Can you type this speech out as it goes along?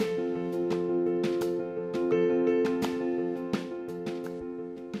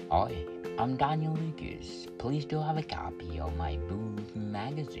Hi, I'm Daniel Lucas. Please do have a copy of my book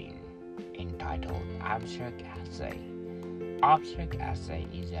magazine entitled Abstract Essay. Abstract Essay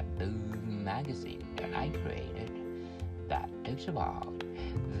is a book magazine that I created that talks about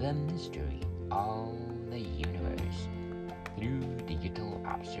the mystery of the universe through digital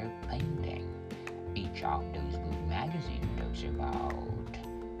abstract painting. Each of those book magazines talks about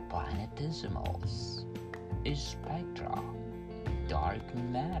planetesimals, spectra, dark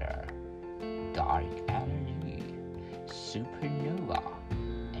matter, dark energy, supernova,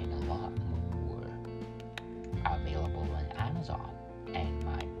 and a lot more. Available on Amazon, and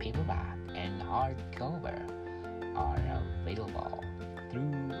my paperback and hardcover are available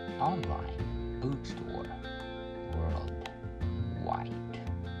through online bookstore worldwide.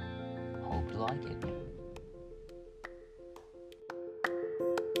 Hope you like it.